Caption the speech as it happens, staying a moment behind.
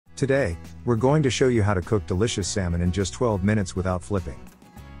Today, we're going to show you how to cook delicious salmon in just 12 minutes without flipping.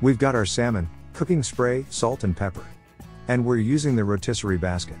 We've got our salmon, cooking spray, salt and pepper. And we're using the rotisserie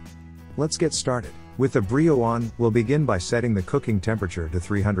basket. Let's get started. With the Brio on, we'll begin by setting the cooking temperature to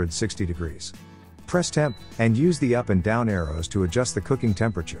 360 degrees. Press temp, and use the up and down arrows to adjust the cooking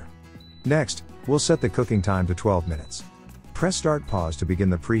temperature. Next, we'll set the cooking time to 12 minutes. Press start pause to begin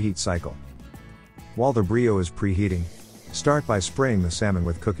the preheat cycle. While the Brio is preheating, start by spraying the salmon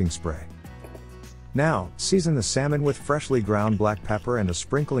with cooking spray. Now, season the salmon with freshly ground black pepper and a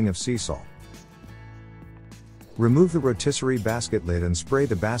sprinkling of sea salt. Remove the rotisserie basket lid and spray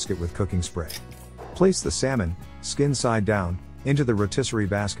the basket with cooking spray. Place the salmon, skin side down, into the rotisserie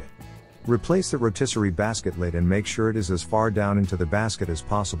basket. Replace the rotisserie basket lid and make sure it is as far down into the basket as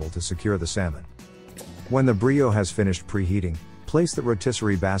possible to secure the salmon. When the Brio has finished preheating, place the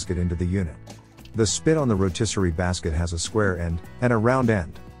rotisserie basket into the unit. The spit on the rotisserie basket has a square end and a round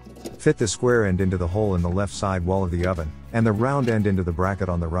end. Fit the square end into the hole in the left side wall of the oven, and the round end into the bracket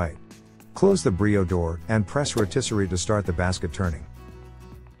on the right. Close the Brio door, and press rotisserie to start the basket turning.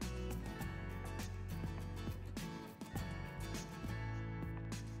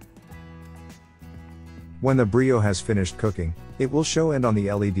 When the Brio has finished cooking, it will show end on the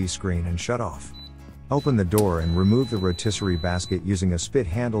LED screen and shut off. Open the door and remove the rotisserie basket using a spit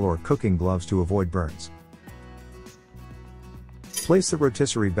handle or cooking gloves to avoid burns. Place the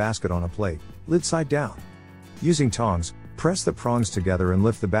rotisserie basket on a plate, lid side down. Using tongs, press the prongs together and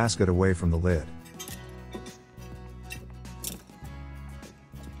lift the basket away from the lid.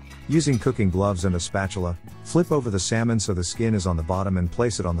 Using cooking gloves and a spatula, flip over the salmon so the skin is on the bottom and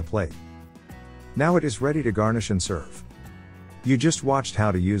place it on the plate. Now it is ready to garnish and serve. You just watched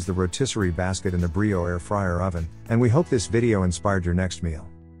how to use the rotisserie basket in the Brio air fryer oven, and we hope this video inspired your next meal.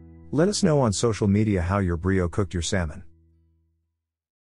 Let us know on social media how your Brio cooked your salmon.